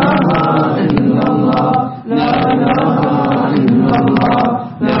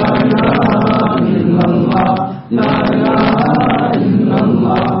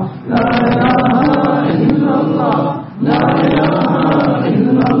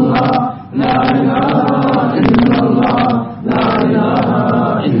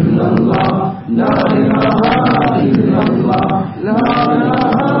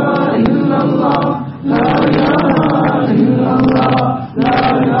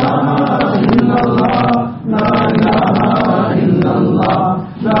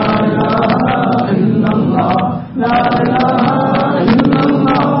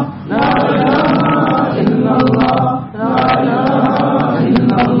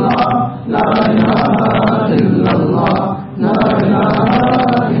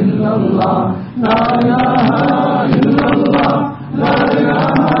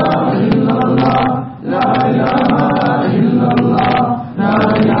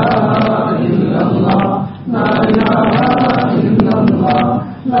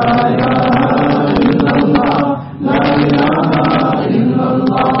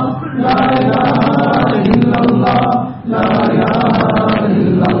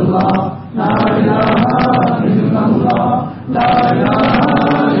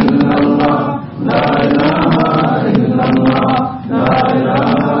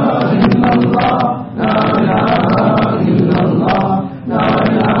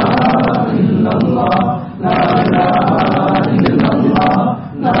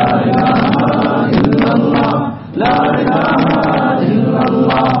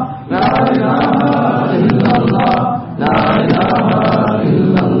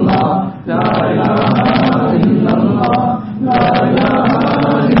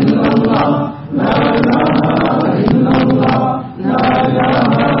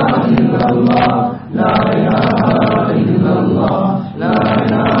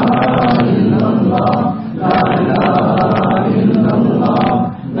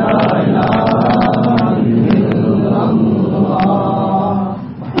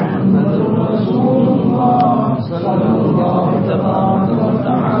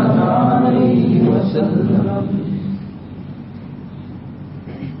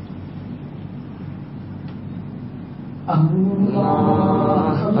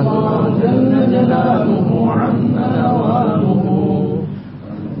الله الله جل جلاله عم نواله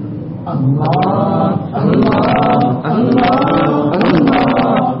الله الله الله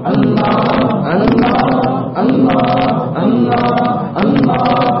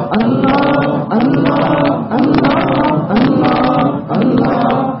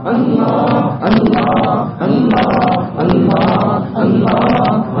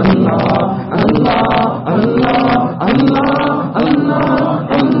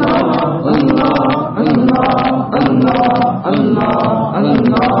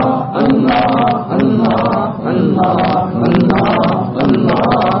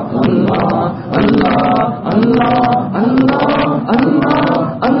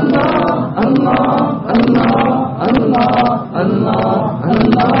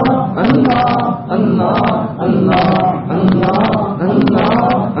الله الله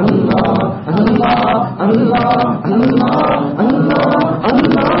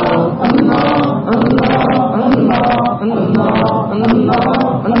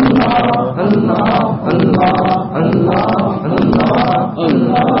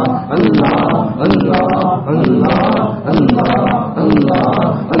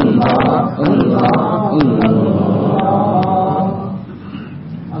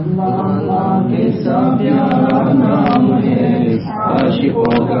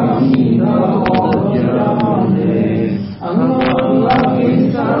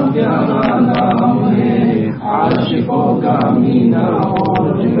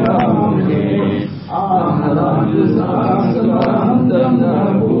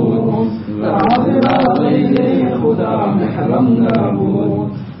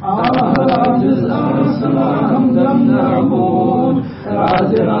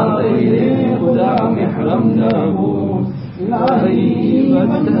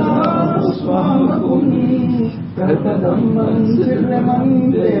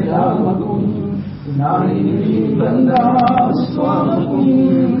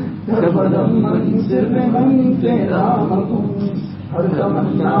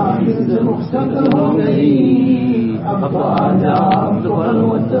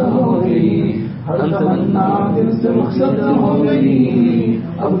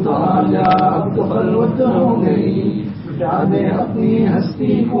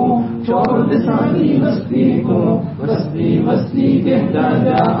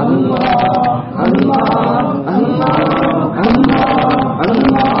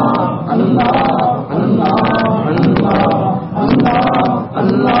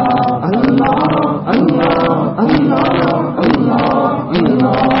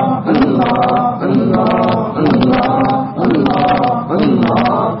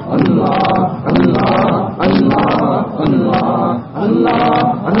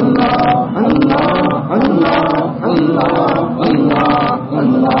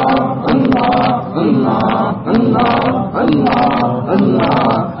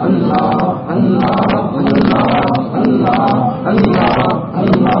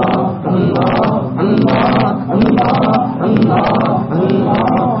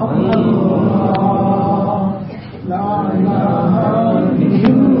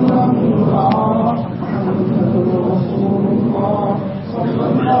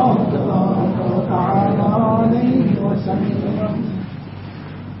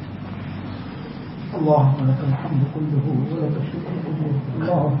اللهم لك الحمد كله ولك الشكر كله.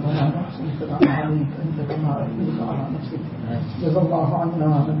 اللهم لا نحصي ثناء عليك انت كما اثنيت على نفسك. جزا الله عنا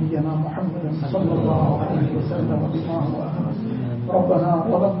نبينا محمد صلى الله عليه وسلم بما هو اهل. ربنا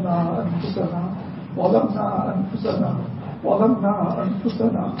ظلمنا انفسنا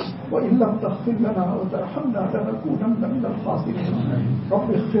وان لم تغفر لنا وترحمنا لنكونن من الخاسرين. رب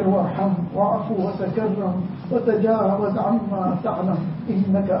اغفر وارحم واعف وتكرم وتجاوز عما تعلم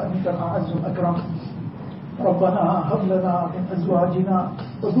انك انت الاعز الاكرم. ربنا هب لنا من ازواجنا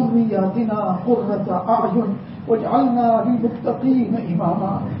وذرياتنا قرة اعين واجعلنا للمتقين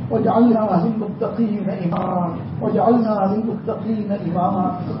إماما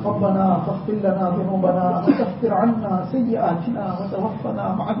ربنا فاغفر لنا ذنوبنا وكفر عنا سيئاتنا وتوفنا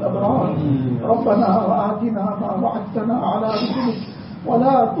مع الأبرار. ربنا وآتنا ما وعدتنا على رسلك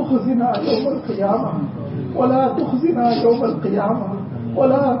ولا تخزنا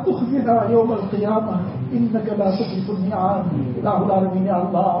يوم القيامة إنك لا تخلف الميعاد. إله العالمين يا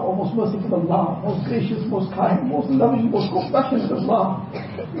Allah, O most merciful Allah, most gracious, most kind, most loving, most compassionate Allah.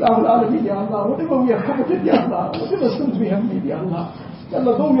 إله العالمين ya Allah, whatever we have committed ya Allah, whatever sins we have made ya Allah,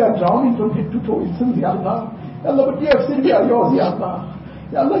 though we are drowning from head to toe in sins ya Allah, but we have sinned, we are yours ya Allah.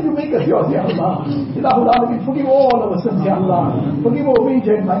 Ya Allah, you make us yours, Ya Allah. Ilahul Alamin, forgive all our sins, Ya Allah. Forgive our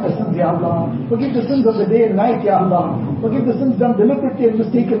major and minor sins, Ya Allah. Forgive the sins of the day and night, Ya Allah. Forgive the sins done deliberately and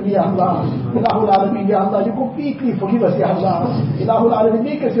mistakenly, Ya Allah. Ilahul Alamin, Ya Allah, you completely forgive us, Ya Allah. Ilahul Alamin,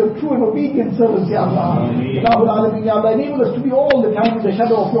 make us your true and obedient servants, Ya Allah. Ilahul Alamin, Ya Allah, enable us to be all the time in the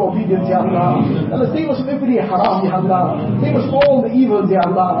shadow of your obedience, Ya Allah. Allah, save us from every haram, Ya Allah. Save us from all the evils, Ya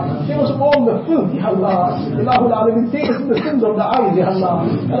Allah. Save us from all the filth, Ya Allah. Ilahul Alamin, save us from the sins of the eyes, Ya Allah.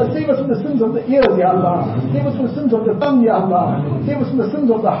 Allah, save us from the sins of the ears, Ya Allah. Save us from the sins of the tongue, Ya Allah. Save us from the sins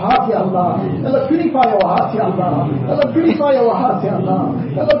of the heart, Ya Allah. Allah, purify our hearts, Ya Allah. Allah, purify our hearts, Ya Allah.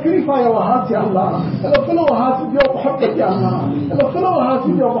 Allah, purify our hearts, Ya Allah. Allah, fill our hearts with your muhabbat, Ya Allah. Allah, fill our hearts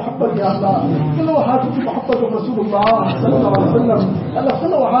with your muhabbat, Ya Allah. Fill our hearts with the muhabbat of Rasulullah sallallahu alaihi wasallam. Allah,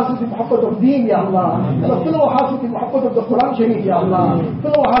 fill our hearts with the muhabbat of deen, Ya Allah. Allah, fill our hearts with the muhabbat of the Quran Sharif, Ya Allah.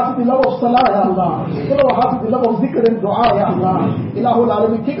 Fill our hearts with the love of salah, Ya Allah. Fill our hearts with the love of zikr and dua, Ya Allah. Ilahul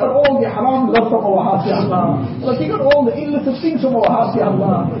Alamin, take out all the haram love from our hearts, Ya Allah. Allah, take out all the illicit things from our hearts, Ya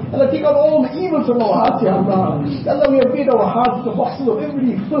Allah. Allah, take out all the evils from our hearts, Ya Allah. Ya Allah, we have made our hearts the boxes of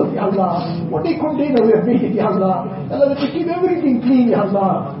every filth, Ya Allah. What a container we have made it, Ya Allah. Allah, let us keep everything clean, Ya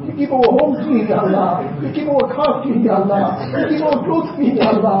Allah. We keep our homes clean, Ya Allah. We keep our cars clean, Ya Allah. We keep our clothes clean,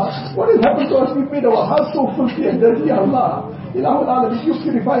 Ya Allah. What has happened to us? We've made our hearts so filthy and dirty, Ya Allah. Ilahul Alamin, you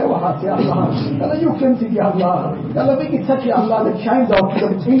purify our hearts, Ya Allah. Allah, you cleanse it, Ya Allah. Allah, make it such, Ya Allah, that shines out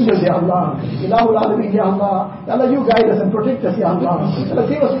from its angels, Ya Allah. Ilahul Alamin, Ya Allah. Allah, you guide us and protect us, Ya Allah. Allah,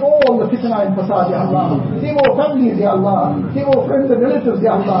 save us from all the fitna and fasad, Ya Allah. Save our families, Ya Allah. Save our friends and relatives,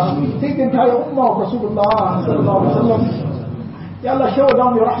 Ya Allah. Save the entire ummah of Rasulullah sallallahu alaihi wasallam. Ya Allah, shower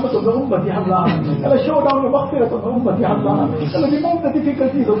down your rahmat of the ummah, Ya Allah. Allah, shower down your maghfirat of the ummah, Ya Allah. Allah, remove the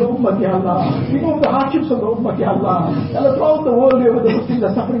difficulties of the ummah, Ya Allah. Remove the hardships of the ummah, Ya Allah. Allah, throughout the world where the Muslims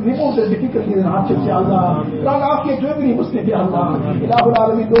are suffering, remove the difficulties and hardships, Ya Allah. Grant afiyat to every Muslim, Ya Allah. Ilahul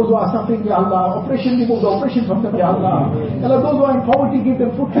Alamin, those who are suffering, Ya Allah. Oppression, remove the oppression from them, Ya Allah. Allah, those who are in poverty, give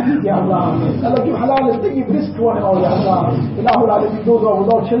them food to eat, Ya Allah. Allah, give halal and tayyib rizq to one and all, Ya Allah. Ilahul Alamin, those who are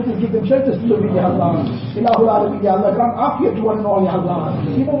without shelter, give them shelters to live in, Ya Allah. Ilahul Alamin, Ya Allah, grant afiyat to one and all, Ya Allah.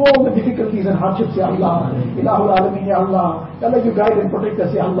 Remove all the difficulties and hardships, Ya Allah. Ilahul Alamin, Ya Allah. Allah, you guide and protect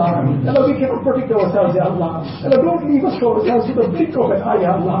us, Ya Allah. Allah, we cannot protect ourselves, Ya Allah. Allah, don't leave us to ourselves with the blink of an eye,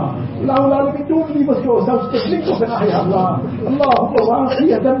 Ya Allah. Ilahul Alamin, don't leave us to ourselves with the blink of an eye, Ya Allah. Allahumma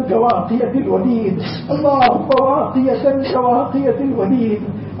waqiyatan kawaqiyatil walid. Allahumma waqiyatan kawaqiyatil walid.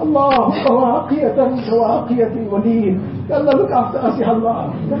 Allahumma waqiyatan kawaqiyatil walid. Ya Allah, look after us, Ya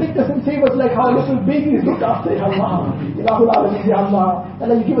Allah. Protect us and save us like how little babies look after, Ya Allah. Ilahul Alamin, Ya Allah.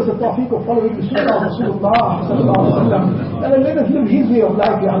 Allah, you give us the tawfiq of following the sunnah of Rasulullah sallallahu alaihi wasallam. Allah, let us live his way of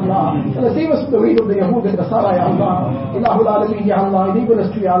life, Ya Allah. Allah, save us from the way of the Yahud and Nasara, Ya Allah. Ilahul Alamin, Ya Allah. Enable us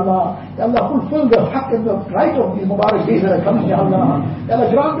to, Ya Allah. Ya Allah, fulfill the haqq and the right of these Mubarak days that are coming, Ya Allah. Ya Allah,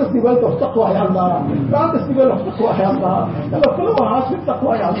 grant us the wealth of taqwa, Ya Allah. Grant us the wealth of taqwa, Ya Allah. Ya Allah, fill our hearts with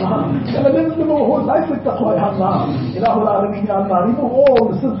taqwa, Ya Allah. Ya Allah, let us live our whole life with taqwa, Ya Allah. Ilahul Alamin, Ya Allah. Remove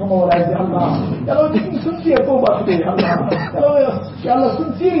all the sins from our lives, Ya Allah. Ya Allah, making sincere tawbah today, Ya Allah. Ya Allah,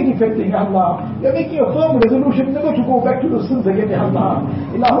 sincerely repenting, Ya Allah. We are making a firm resolution never to go back to those sins again, Ya Allah.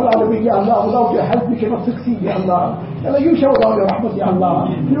 Ilahul Alamin, Ya Allah. Without your help we cannot succeed, Ya Allah. Ya Allah, you shower down your rahmat, Ya Allah.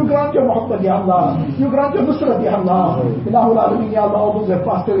 You grant your muhabbat, Ya Allah. You grant your nusrat, Ya Allah. Ilahul Alamin, Ya Allah. All those who have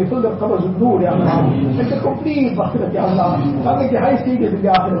passed away, fill their covers with noor, Ya Allah. Make the complete maghfirat, Ya Allah. Make the high stages in the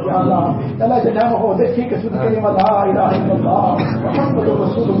akhirat, Ya Allah. Ya Allah, the time of our death, take us with the kalima la ilaha illallah Muhammadur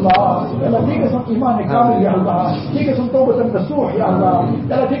Rasulullah. Ya Allah, take us from iman kamil, Ya Allah. Take us from tawbat and nasuh, Ya Allah.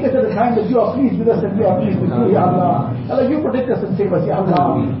 Ya Allah, take us at the time that you are pleased with us and we are pleased with you, Ya Allah. Ya Allah, you protect us and save us, Ya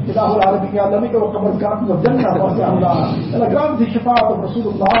Allah. Ilahul Alamin, Ya Allah, make our qabrs gardens of Jannah for us, Ya Allah. Ya Allah, grant us the shafaat of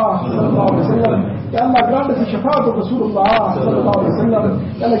Rasulullah sallallahu alaihi wasallam. Ya Allah, grant us the shafaat of Rasulullah sallallahu alaihi wasallam.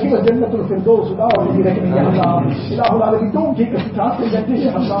 Ya Allah, give us Jannatul Firdaus without any reckoning, Ya Allah. Ilahul Alamin, don't take us to transcendental,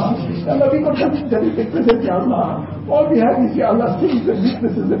 Ya Allah. Ya Allah, we got nothing that we can present, Ya Allah. All we have is, Ya Allah, sins and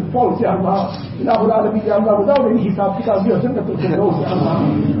weaknesses and faults, Ya Allah. Ilahul Alamin, Ya Allah, without any hisab, because we are Jannatul Firdaus, Ya Allah.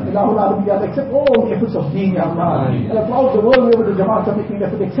 Ilahul Alamin, Ya Allah, accept all the efforts of deen, Ya Allah. Ya Allah, throughout the world wherever the Jamaat are making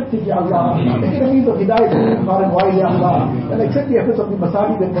effort, accept it, Ya Allah. Make it a means of hidayah far and wide, Ya Allah. And accept the efforts of the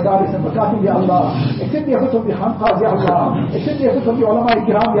Masajid and Madaris and Makatib, Ya Allah. Accept the efforts of the Khanqahs, Ya Allah. Accept the efforts of the Ulama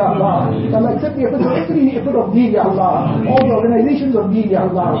Kiram, Ya Allah. Ya Allah, accept the efforts of every effort of deen, Ya Allah. All the organizations of deen, Ya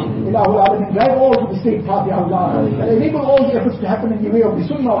Allah. Ilahul Alamin, guide all to the straight path, Ya Allah. and enable all the efforts to happen in the way of the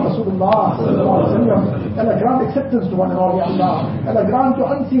Sunnah of Rasulullah sallallahu alaihi wasallam. Allah grant acceptance to one and all, Ya Allah. Allah grant to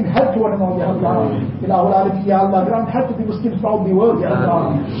unseen help to one and all, Ya Allah. Ilahul Alamin, Ya Allah, grant help to the Muslims throughout the world, Ya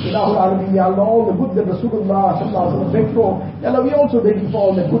Allah. Ilahul Alamin, Ya Allah, all the good that Rasulullah sallallahu alaihi wasallam begged for, Ya Allah, we also begging for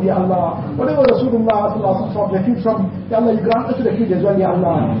all the good, Ya Allah. Whatever Rasulullah sallallahu alaihi wasallam sought refuge from, Ya Allah, you grant us refuge as well, Ya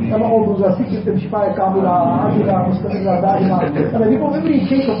Allah. Ya Allah, all those who are sick, give them shifaya kamila, ajila, mustamila, daima. Ya Allah, remove every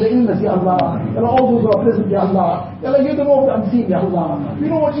case of the illness, Ya Allah. Ya Allah, all those who are present, Ya Allah. Ya Allah, you know the unseen, Ya Allah. You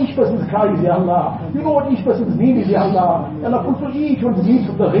know what each person's cry is, Ya Allah. You know what each person's need is, Ya Allah. Ya Allah, fulfill each one's needs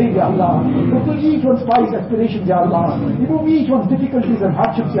from the grave, Ya Allah. Fulfill each one's pious aspirations, Ya Allah. Remove each one's difficulties and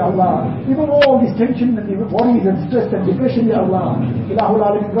hardships, Ya Allah. Remove all this tension and worries and stress and depression, Ya Allah. Ilahul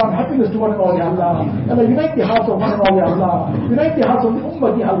Alamin, grant happiness to one and all, Ya Allah. Ya Allah, unite the hearts of one and all, Ya Allah. Unite the hearts of the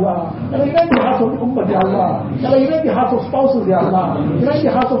ummah, Ya Allah. Ya Allah, unite the hearts of the ummah, Ya Allah. Ya Allah, unite the hearts of spouses, Ya Allah. Unite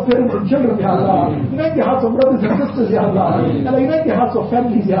the hearts of parents and children, Ya Allah. Unite the hearts of brothers and sisters, Ya Allah. Ya Allah, unite the hearts of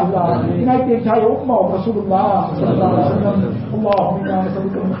families, Ya Allah. Unite the entire ummah of Rasulullah sallallahu alaihi wasallam. Allahumma inna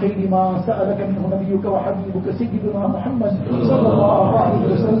nas'aluka min khayri ma sa'alaka minhu nabiyyuka wa habibuka sayyidina Muhammad sallallahu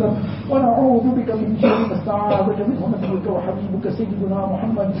alaihi wasallam, wa na'udhu bika min sharri ma sta'adaka minhu nabiyyuka wa habibuka sayyidina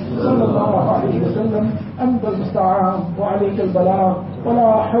Muhammad sallallahu alaihi wasallam. Anta al-musta'an wa alayka al-balagh wa la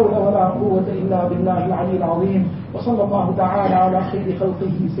hawla wa la quwwata illa billahi al-'ali al-'azim. وصلى الله تعالى على خير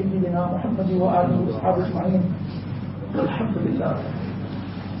خلقه سيدنا محمد وآله وأصحابه أجمعين. الحمد لله.